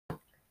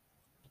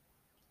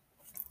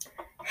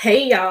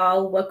Hey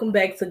y'all, welcome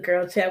back to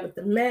Girl Chat with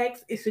the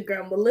Max. It's your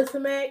girl Melissa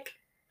Mack,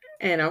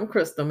 And I'm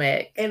Crystal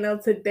Mack. and on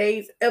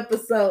today's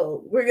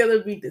episode, we're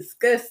gonna be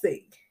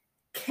discussing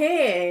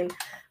can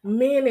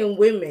men and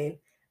women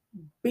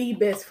be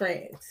best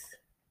friends?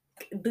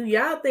 Do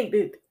y'all think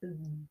that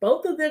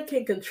both of them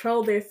can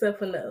control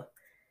themselves enough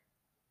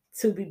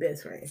to be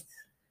best friends?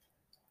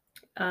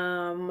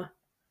 Um,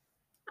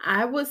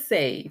 I would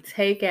say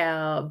take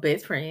out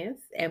best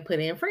friends and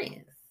put in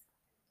friends.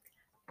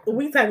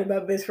 We talking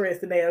about best friends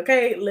today,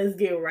 okay? Let's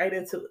get right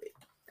into it.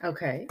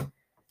 Okay.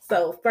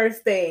 So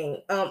first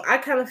thing, I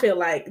kind of feel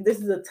like this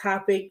is a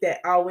topic that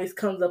always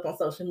comes up on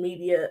social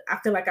media. I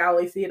feel like I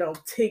always see it on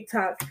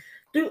TikTok.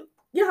 Do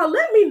y'all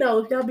let me know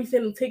if y'all be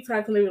sending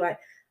TikToks and they be like,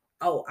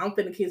 "Oh, I'm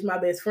finna kiss my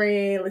best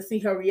friend. Let's see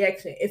her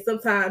reaction." And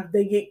sometimes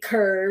they get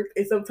curved,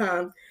 and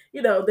sometimes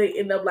they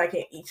end up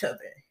liking each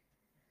other.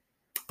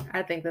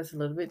 I think that's a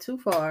little bit too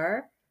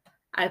far.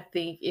 I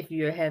think if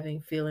you're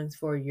having feelings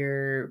for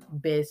your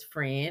best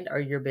friend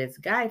or your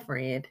best guy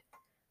friend,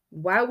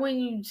 why wouldn't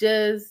you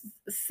just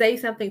say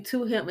something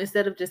to him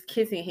instead of just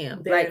kissing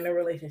him? They're in a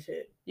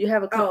relationship. You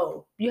have a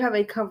Oh, you have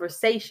a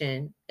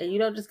conversation and you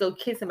don't just go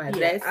kiss somebody.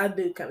 yeah, I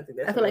do kind of think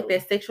that's. I feel like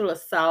that's sexual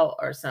assault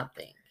or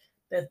something.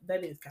 That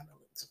is kind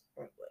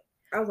of.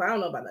 I was like, I don't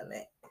know about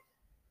that.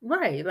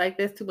 Right, like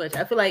that's too much.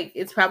 I feel like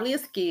it's probably a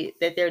skit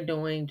that they're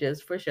doing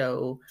just for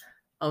show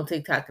on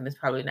TikTok, and it's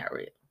probably not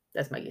real.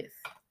 That's my guess.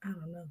 I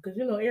don't know, because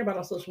everybody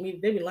on social media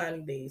they be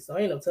lying these days, so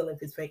ain't no telling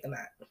if it's fake or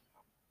not.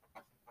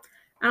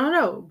 I don't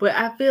know, but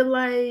I feel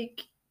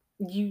like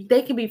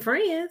they can be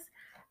friends.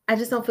 I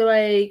just don't feel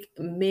like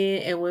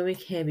men and women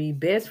can be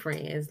best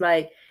friends.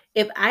 Like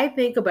if I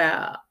think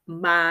about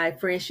my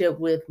friendship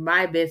with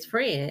my best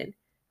friend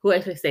who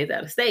actually stays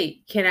out of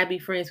state, can I be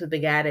friends with the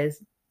guy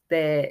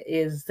that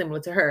is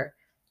similar to her?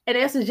 And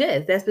the answer is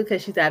yes. That's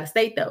because she's out of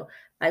state though.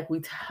 Like we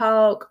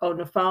talk on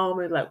the phone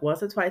maybe like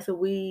once or twice a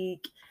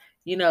week.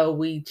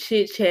 We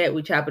chit chat,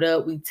 we chop it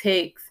up, we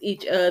text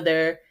each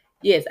other.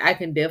 Yes, I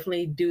can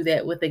definitely do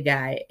that with a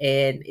guy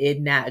and it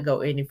not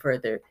go any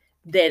further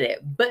than it.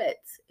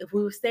 But if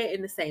we were staying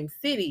in the same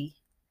city,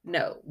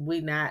 no, we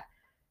not.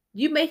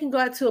 You may can go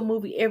out to a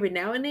movie every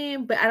now and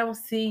then, but I don't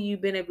see you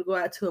being able to go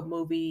out to a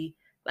movie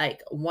like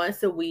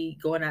once a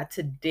week, going out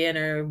to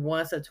dinner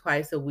once or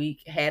twice a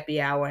week, happy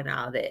hour and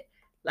all that.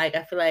 Like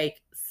I feel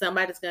like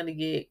somebody's gonna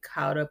get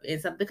caught up in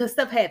something because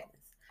stuff happens.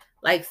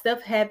 Like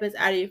stuff happens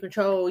out of your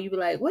control. You be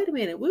like, wait a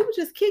minute, we were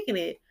just kicking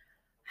it.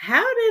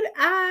 How did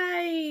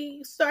I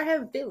start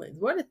having feelings?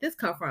 Where did this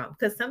come from?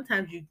 Because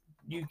sometimes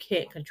you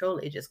can't control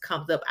it. It just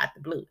comes up out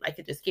the blue. Like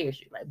it just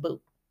scares you. Like boom.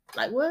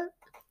 Like what?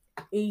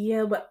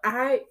 Yeah, but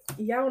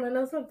y'all want to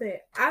know something?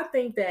 I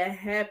think that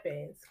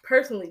happens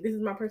personally. This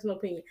is my personal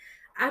opinion.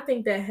 I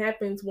think that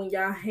happens when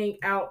y'all hang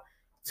out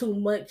too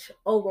much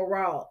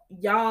overall.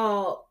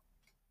 Y'all,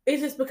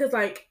 it's just because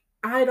like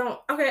I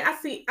don't. Okay, I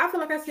see. I feel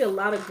like I see a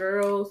lot of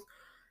girls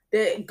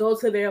that go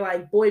to their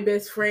like boy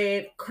best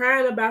friend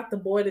crying about the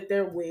boy that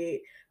they're with,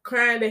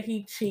 crying that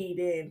he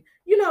cheated.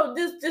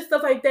 Just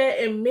stuff like that.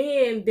 And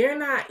men, they're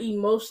not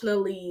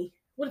emotionally.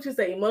 What did you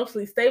say?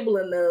 Emotionally stable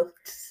enough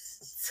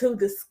to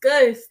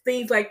discuss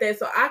things like that.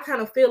 So I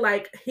kind of feel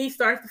like he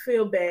starts to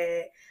feel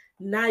bad.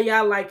 Now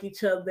y'all like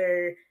each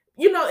other.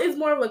 It's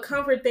more of a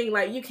comfort thing.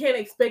 Like you can't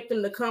expect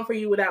them to comfort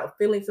you without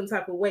feeling some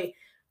type of way.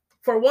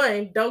 For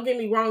one, don't get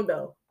me wrong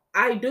though.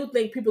 I do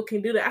think people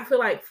can do that. I feel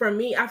like for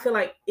me, I feel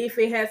like if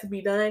it has to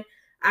be done,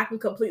 I can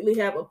completely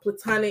have a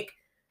platonic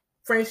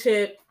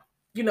friendship,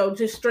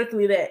 just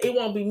strictly that. It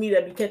won't be me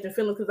that be catching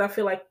feelings because I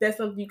feel like that's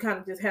something you kind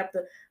of just have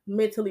to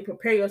mentally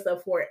prepare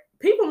yourself for it.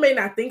 People may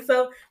not think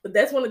so, but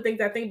that's one of the things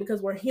I think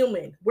because we're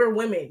human, we're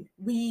women.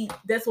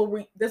 That's what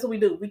we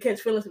do. We catch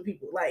feelings for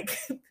people. Like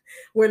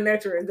we're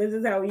nurturers. This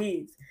is how he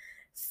is.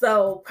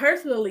 So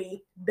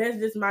personally, that's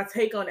just my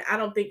take on it. I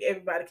don't think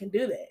everybody can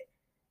do that.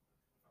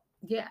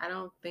 Yeah, I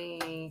don't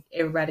think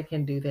everybody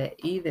can do that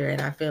either. And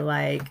I feel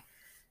like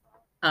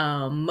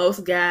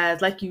most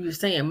guys, like you were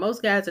saying,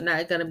 most guys are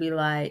not gonna be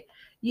like,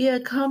 yeah,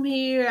 come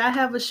here, I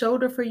have a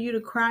shoulder for you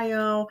to cry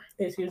on.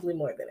 It's usually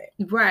more than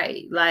that.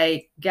 Right.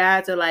 Like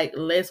guys are like,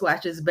 let's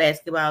watch this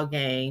basketball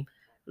game.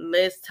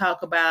 Let's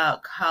talk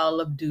about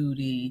Call of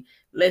Duty.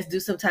 Let's do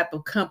some type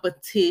of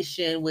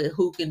competition with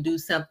who can do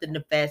something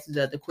the fastest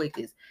or the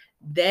quickest.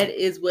 That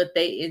is what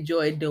they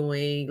enjoy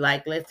doing.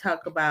 Like, let's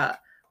talk about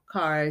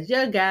cars.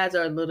 Yeah, guys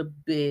are a little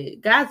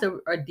bit, guys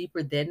are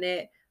deeper than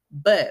that.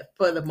 But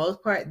for the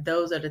most part,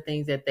 those are the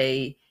things that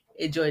they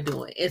enjoy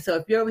doing. And so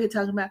if you're over here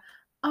talking about,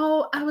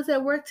 oh, I was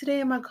at work today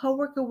and my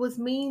coworker was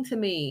mean to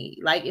me.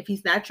 Like, if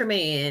he's not your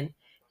man,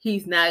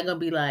 he's not gonna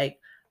be like,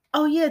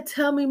 oh yeah,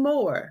 tell me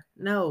more.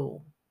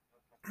 No.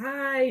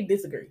 I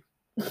disagree.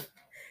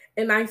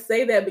 And I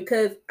say that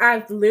because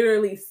I've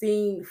literally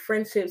seen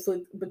friendships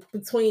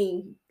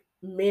between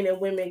men and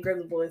women,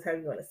 girls and boys,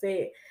 however you want to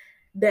say it,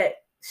 that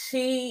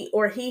she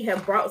or he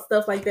have brought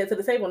stuff like that to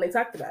the table and they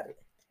talked about it.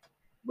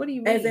 What do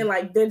you As in, mean?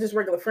 like, they're just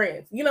regular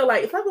friends.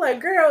 Like, if I'm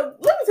like, girl,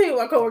 let me tell you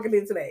what my coworker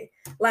did today.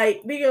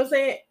 Like, you know what I'm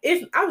saying?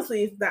 It's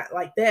obviously it's not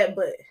like that,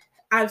 but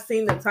I've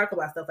seen them talk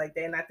about stuff like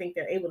that, and I think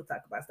they're able to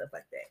talk about stuff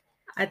like that.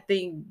 I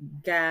think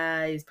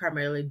guys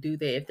primarily do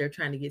that if they're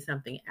trying to get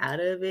something out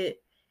of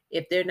it.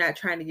 If they're not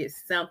trying to get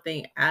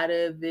something out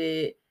of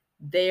it,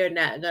 they're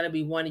not going to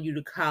be wanting you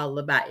to call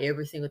about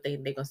every single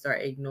thing. They're going to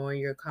start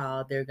ignoring your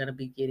call. They're going to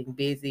be getting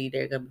busy.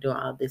 They're going to be doing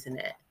all this and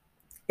that.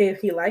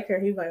 If he like her,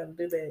 he's not going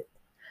to do that.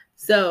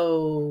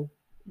 So,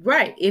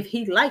 right. If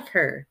he like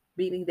her,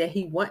 meaning that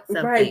he wants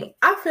something. Right.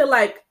 I feel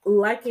like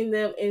liking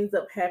them ends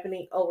up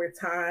happening over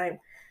time.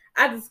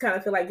 I just kind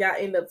of feel like y'all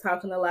end up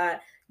talking a lot.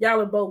 Y'all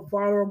are both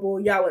vulnerable.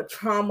 Y'all are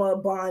trauma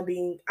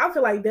bonding. I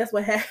feel like that's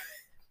what happens.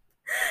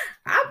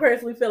 I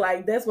personally feel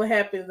like that's what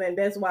happens, and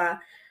that's why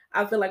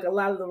I feel like a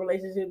lot of the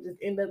relationships just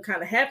end up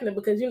kind of happening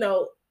because, you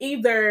know,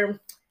 either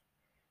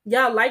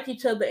y'all like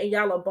each other and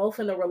y'all are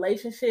both in a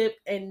relationship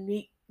and,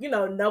 you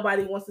know,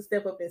 nobody wants to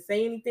step up and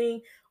say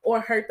anything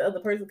or hurt the other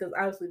person because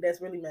obviously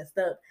that's really messed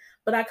up.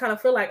 But I kind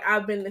of feel like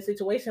I've been in a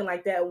situation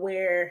like that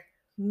where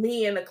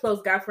me and a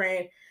close guy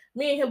friend,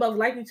 me and him both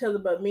liked each other,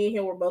 but me and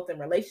him were both in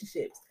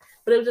relationships.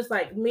 But it was just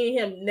like me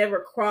and him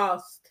never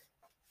crossed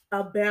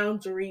a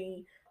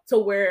boundary to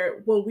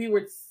where when we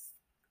were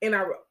in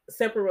our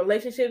separate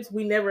relationships,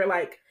 we never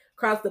like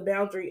crossed the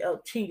boundary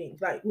of cheating.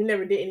 Like we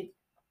never did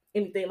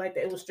anything like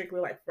that. It was strictly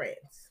like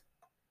friends.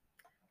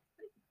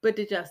 But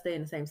did y'all stay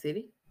in the same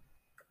city?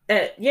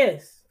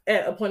 Yes,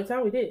 at a point in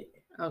time we did.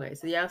 Okay,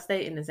 so y'all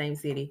stayed in the same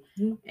city,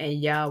 Mm-hmm. and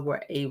y'all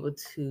were able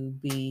to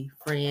be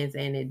friends,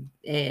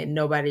 and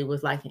nobody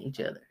was liking each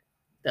other.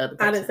 The other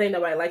person. I didn't say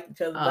nobody liked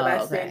each other, but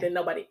I said that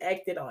nobody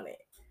acted on it.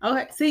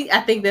 Okay, see,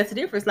 I think that's the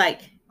difference.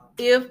 Like,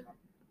 if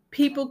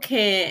people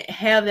can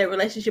have that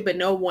relationship but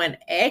no one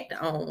act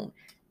on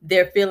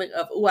their feeling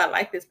of, oh, I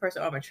like this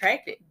person, or I'm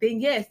attracted, then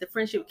yes, the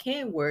friendship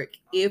can work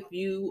if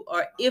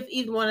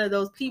either one of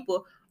those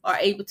people are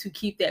able to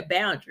keep that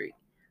boundary.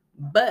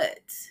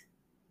 But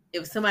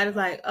if somebody's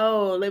like,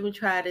 oh, let me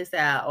try this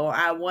out, or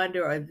I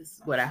wonder, or this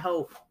is what I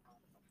hope,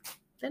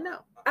 then no.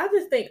 I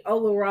just think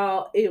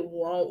overall it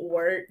won't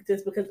work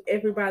just because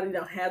everybody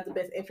don't have the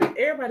best interest.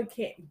 Everybody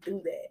can't do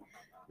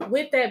that.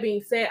 With that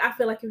being said, I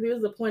feel like if it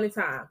was a point in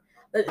time,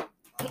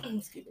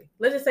 excuse me,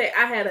 let's just say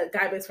I had a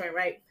guy best friend,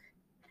 right?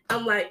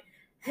 I'm like,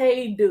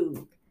 hey,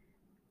 dude,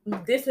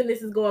 this and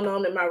this is going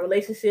on in my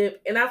relationship.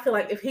 And I feel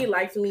like if he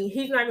likes me,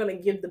 he's not going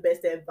to give the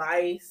best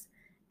advice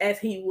as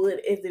he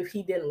would as if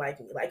he didn't like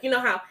me. Like, you know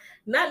how,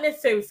 not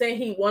necessarily saying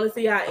he want to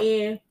see our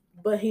end,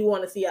 but he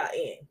want to see our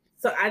end.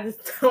 So I just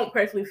don't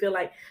personally feel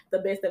like the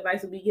best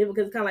advice would be given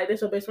because it's kind of like,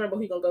 that's your best friend, but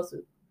who you going to go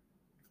to?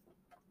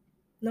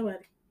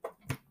 Nobody.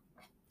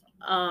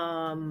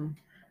 I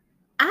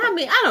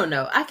mean, I don't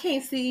know. I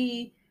can't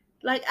see,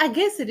 like, I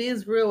guess it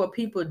is real where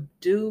people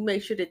do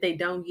make sure that they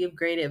don't give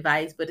great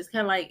advice, but it's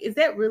kind of like, is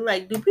that really,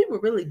 like, do people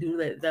really do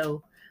that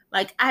though?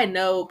 Like, I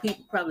know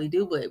people probably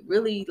do, but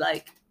really,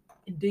 like,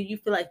 do you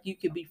feel like you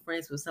could be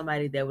friends with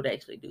somebody that would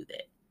actually do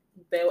that?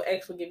 They will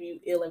actually give you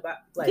ill advice?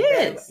 Like,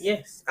 yes.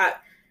 Yes.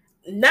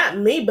 Not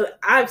me, but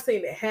I've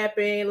seen it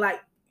happen. Like,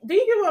 do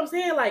you get what I'm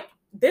saying? Like,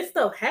 this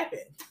stuff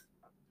happens.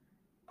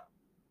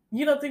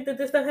 You don't think that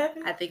this stuff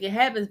happens? I think it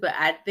happens, but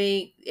I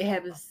think it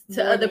happens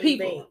to other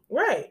people.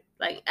 Right.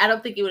 Like, I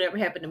don't think it would ever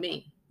happen to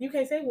me. You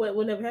can't say what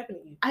would never happen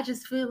to you. I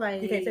just feel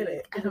like you can't say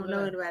that. I don't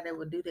know anybody that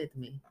would do that to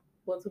me.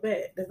 Well, too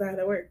bad. That's not how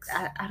that works.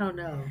 I don't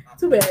know.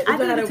 Too bad. I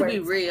need it to be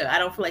real. I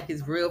don't feel like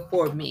it's real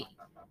for me.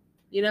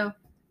 You know?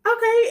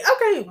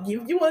 Okay.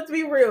 You want it to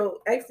be real.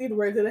 Ask the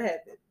words that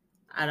happen.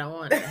 I don't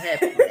want it to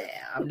happen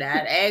now. I'm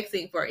not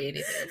asking for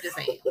anything. I'm just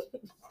saying.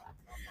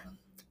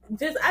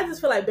 I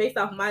just feel like based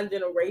off my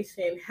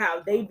generation,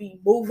 how they be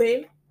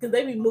moving, because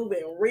they be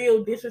moving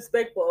real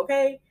disrespectful,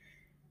 okay?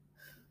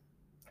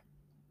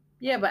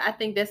 Yeah, but I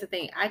think that's the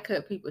thing. I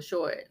cut people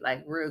short,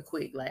 like, real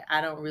quick. Like, I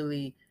don't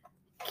really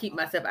keep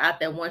myself out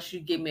there. Once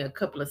you give me a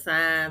couple of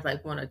signs,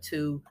 like one or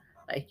two,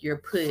 like, you're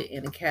put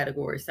in a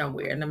category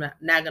somewhere. And I'm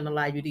not going to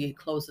allow you to get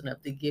close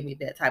enough to give me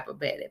that type of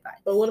bad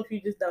advice. But what if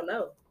you just don't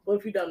know? What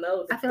if you don't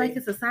know? I feel like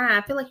it's a sign.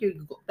 I feel like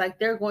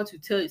they're going to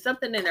tell you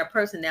something in their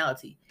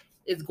personality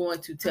is going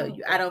to tell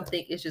you. I don't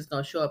think it's just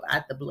going to show up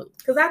out the blue.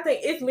 Because I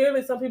think it's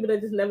literally some people that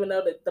just never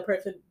know that the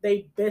person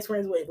they best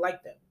friends with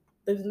like them.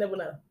 They just never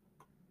know.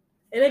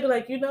 And they be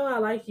like, you know, I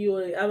like you.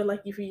 Or I've been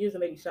like you for years,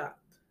 and they be shocked.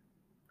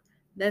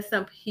 That's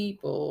some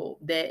people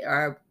that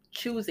are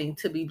choosing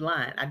to be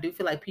blind. I do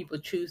feel like people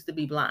choose to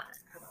be blind.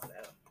 I don't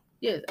know.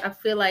 Yes, I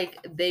feel like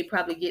they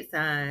probably get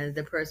signs.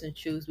 The person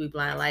chooses to be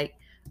blind. Like,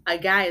 a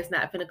guy is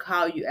not finna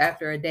call you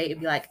after a date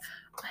and be like,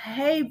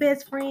 hey,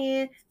 best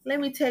friend, let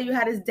me tell you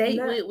how this date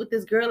went with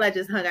this girl I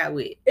just hung out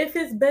with. If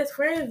it's best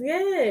friends,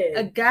 yeah.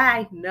 A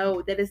guy,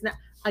 no, that is not.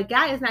 A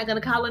guy is not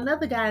going to call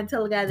another guy and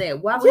tell a guy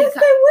that. Why would yes,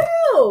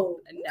 they will.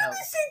 No.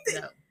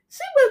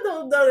 She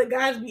must know the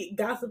guys be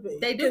gossiping.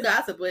 They do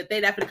gossip, but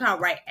they're not going to call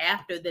right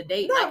after the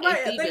date. Not like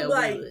right. They be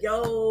like,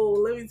 yo,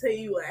 let me tell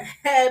you what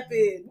happened.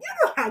 You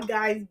know how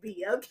guys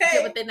be, okay?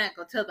 Yeah, but they're not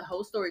going to tell the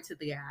whole story to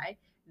the guy.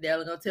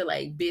 They're going to tell,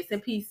 like, bits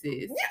and pieces.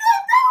 You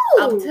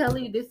don't know. I'm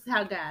telling you, this is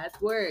how guys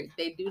work.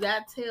 They do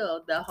not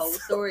tell the whole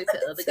story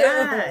to other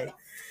guys.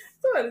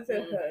 Somebody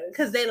said hush.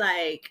 Because they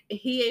like,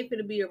 he ain't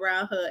finna be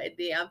around her, and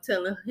then I'm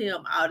telling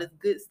him all this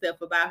good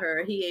stuff about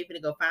her. He ain't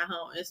finna go find her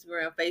on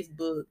Instagram,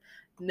 Facebook,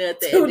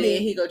 nothing. And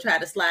then he go try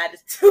to slide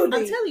this. I'm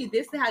telling you,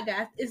 this is how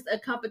guys, it's a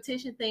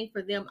competition thing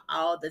for them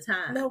all the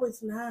time. No,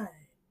 it's not.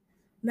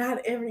 Not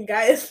every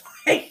guy is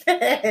like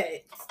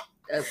that.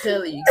 I'm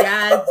telling you,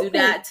 guys do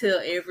not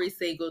tell every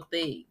single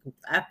thing.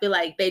 I feel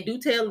like they do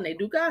tell and they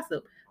do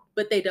gossip,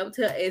 but they don't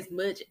tell as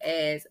much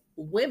as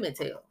women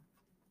tell.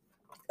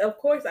 Of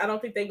course, I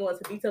don't think they go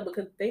into detail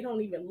because they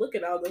don't even look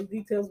at all those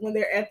details when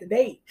they're at the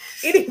date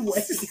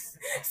anyways.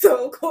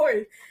 So, of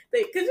course,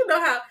 because you know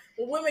how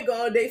when women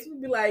go on dates, we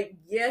be like,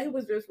 yeah, he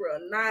was just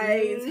real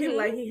nice.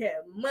 Mm-hmm. He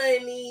had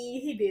money.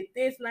 He did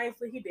this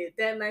nicely. He did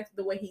that nicely.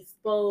 The way he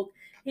spoke.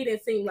 He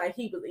didn't seem like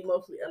he was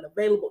emotionally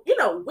unavailable. You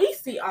know, we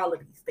see all of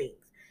these things.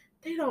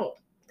 They don't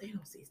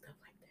see stuff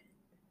like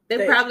that.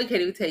 They probably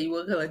can't even tell you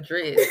what color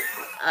dress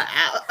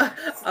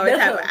or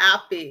type of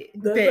outfit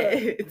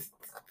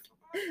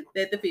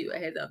that the female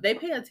has on. They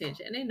pay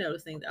attention and they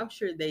notice things. I'm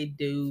sure they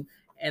do,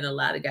 and a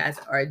lot of guys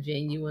are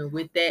genuine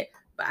with that.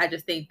 But I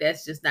just think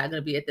that's just not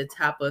going to be at the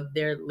top of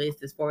their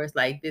list as far as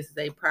like, this is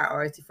a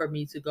priority for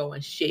me to go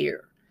and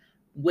share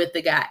with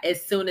the guy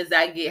as soon as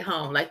I get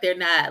home. Like, they're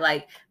not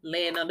like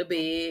laying on the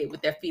bed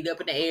with their feet up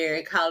in the air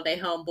and calling their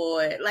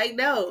homeboy. Like,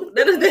 no,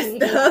 none of this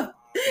stuff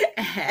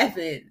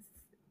happens.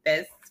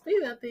 That's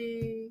female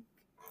thing.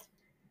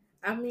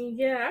 I mean,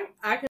 yeah,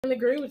 I can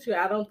agree with you.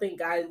 I don't think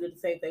guys do the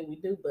same thing we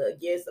do, but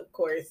yes, of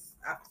course,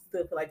 I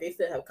still feel like they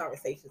still have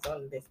conversations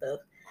on this stuff.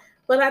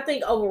 But I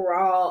think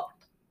overall,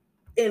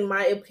 in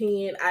my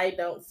opinion, I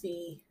don't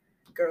see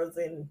girls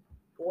and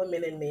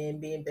women and men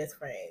being best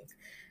friends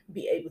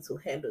be able to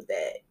handle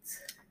that.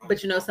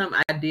 But you know,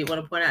 something I did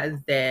want to point out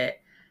is that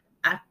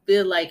I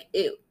feel like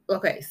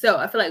so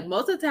I feel like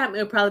most of the time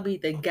it'll probably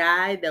be the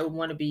guy that would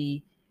want to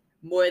be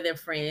more than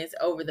friends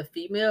over the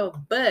female,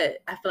 but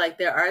I feel like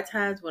there are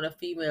times when a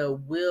female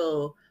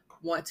will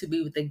want to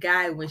be with the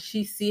guy when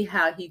she see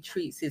how he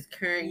treats his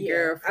current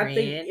girlfriend. I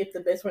think if the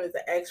best friend is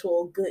an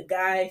actual good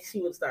guy,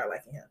 she would start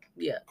liking him.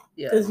 Yeah.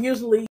 Because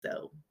usually,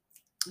 so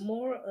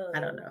more of I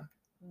don't know.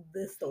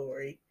 The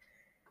story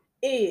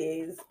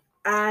is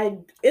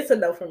it's a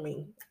no for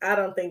me. I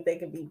don't think they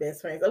can be best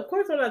friends. Of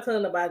course, I'm not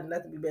telling nobody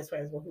not to be best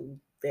friends with who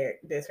they're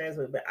best friends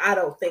with, but I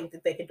don't think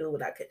that they can do it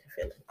without catching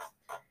feelings.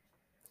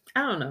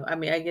 I don't know. I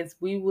mean, I guess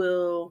we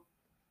will.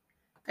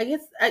 I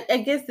guess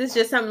this is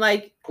just something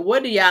like,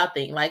 what do y'all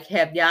think? Like,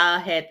 have y'all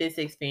had this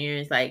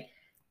experience? Like,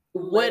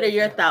 what are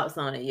your thoughts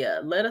on it? Yeah,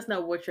 let us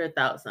know what your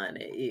thoughts on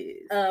it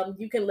is.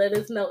 You can let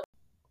us know.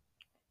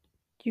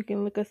 You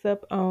can look us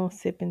up on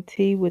Sipping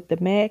Tea with the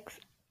Max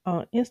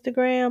on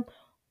Instagram,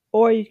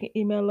 or you can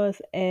email us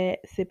at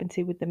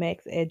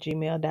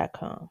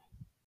sippingteawiththemax@gmail.com.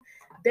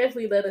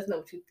 Definitely let us know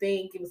what you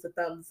think. Give us a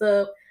thumbs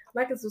up,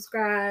 like and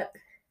subscribe.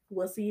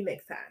 We'll see you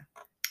next time.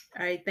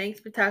 All right. Thanks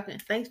for talking.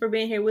 Thanks for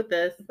being here with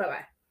us.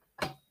 Bye-bye.